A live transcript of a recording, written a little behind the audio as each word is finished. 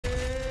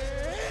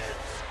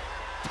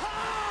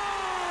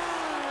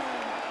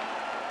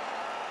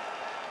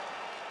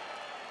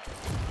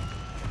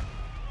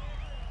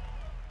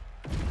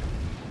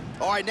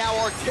All right, now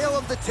our tale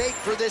of the tape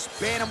for this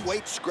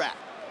bantamweight scrap.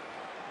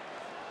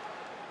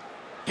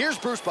 Here's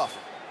Bruce Buffer.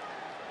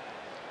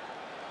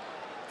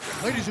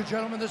 Ladies and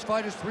gentlemen, this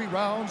fight is 3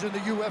 rounds in the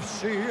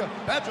UFC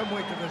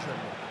bantamweight division.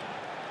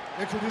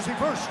 Introducing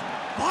first,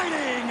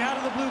 fighting out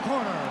of the blue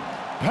corner,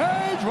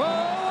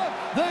 Pedro,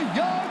 the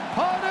young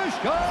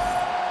Punisher,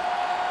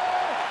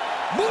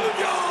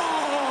 Munhoz.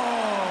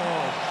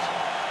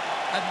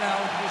 And now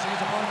introducing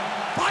his opponent,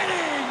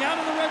 fighting out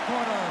of the red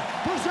corner,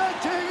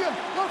 presenting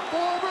the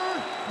former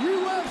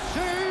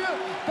UFC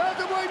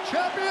bantamweight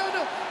champion,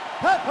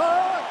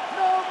 Petr,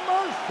 no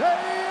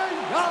mercy,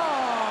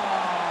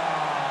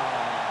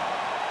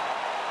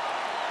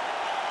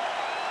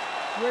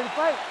 Ready to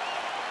fight?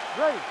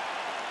 Ready.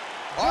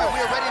 All right,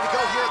 we are ready to go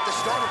here at the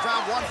start of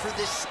round 1 for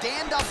this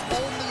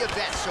stand-up-only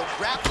event. So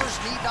grapplers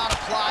need not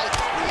apply.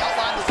 We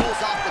outlined the rules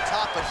off the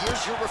top, but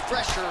here's your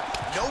refresher.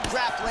 No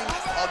grappling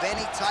of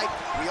any type.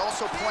 We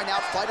also point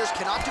out fighters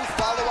cannot do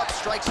follow-up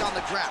strikes on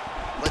the ground.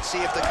 Let's see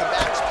if the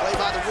combatants play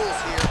by the rules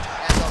here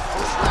as our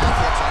first round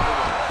gets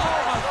underway. Oh,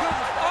 my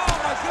goodness. Oh,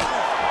 my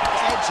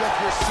goodness. Edge of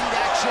your seat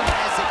action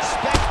as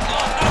expected.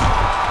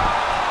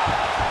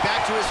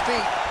 Back to his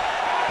feet.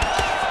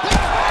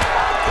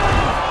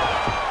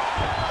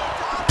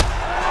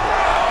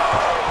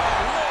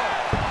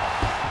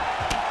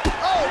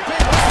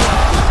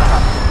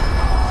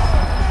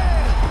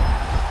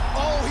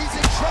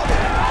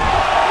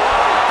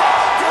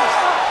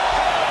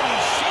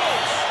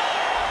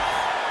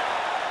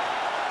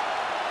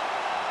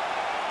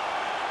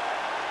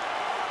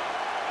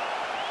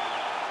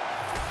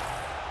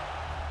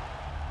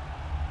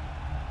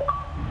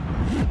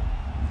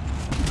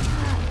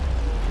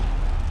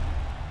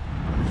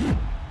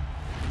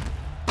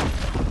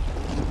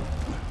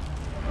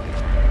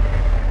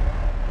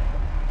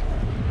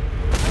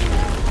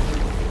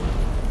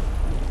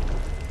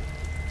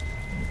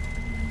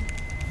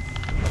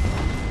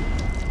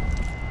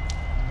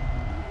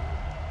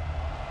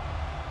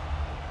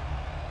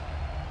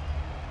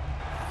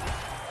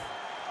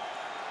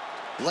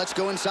 Let's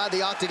go inside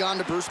the octagon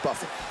to Bruce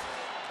Buffer.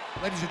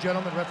 Ladies and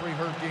gentlemen, referee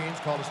Herb Deans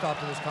called a stop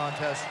to this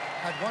contest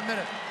at 1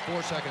 minute,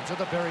 4 seconds of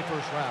the very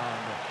first round.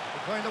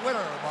 Declaring the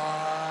winner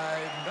by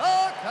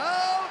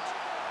knockout,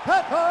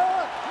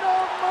 Petr,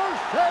 no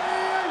mercy,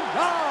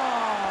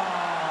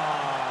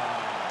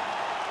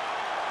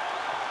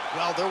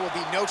 Well, there will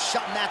be no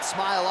shutting that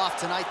smile off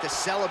tonight. The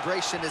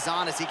celebration is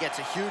on as he gets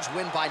a huge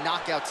win by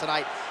knockout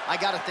tonight. I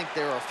got to think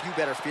there are a few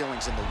better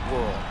feelings in the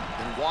world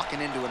than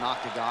walking into an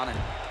octagon and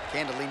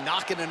candidly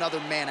knocking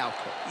another man out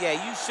cold. Yeah,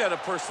 you shut a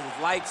person's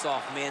lights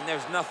off, man.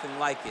 There's nothing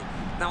like it.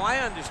 Now, I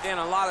understand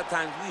a lot of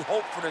times we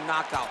hope for the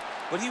knockout,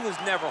 but he was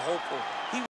never hopeful.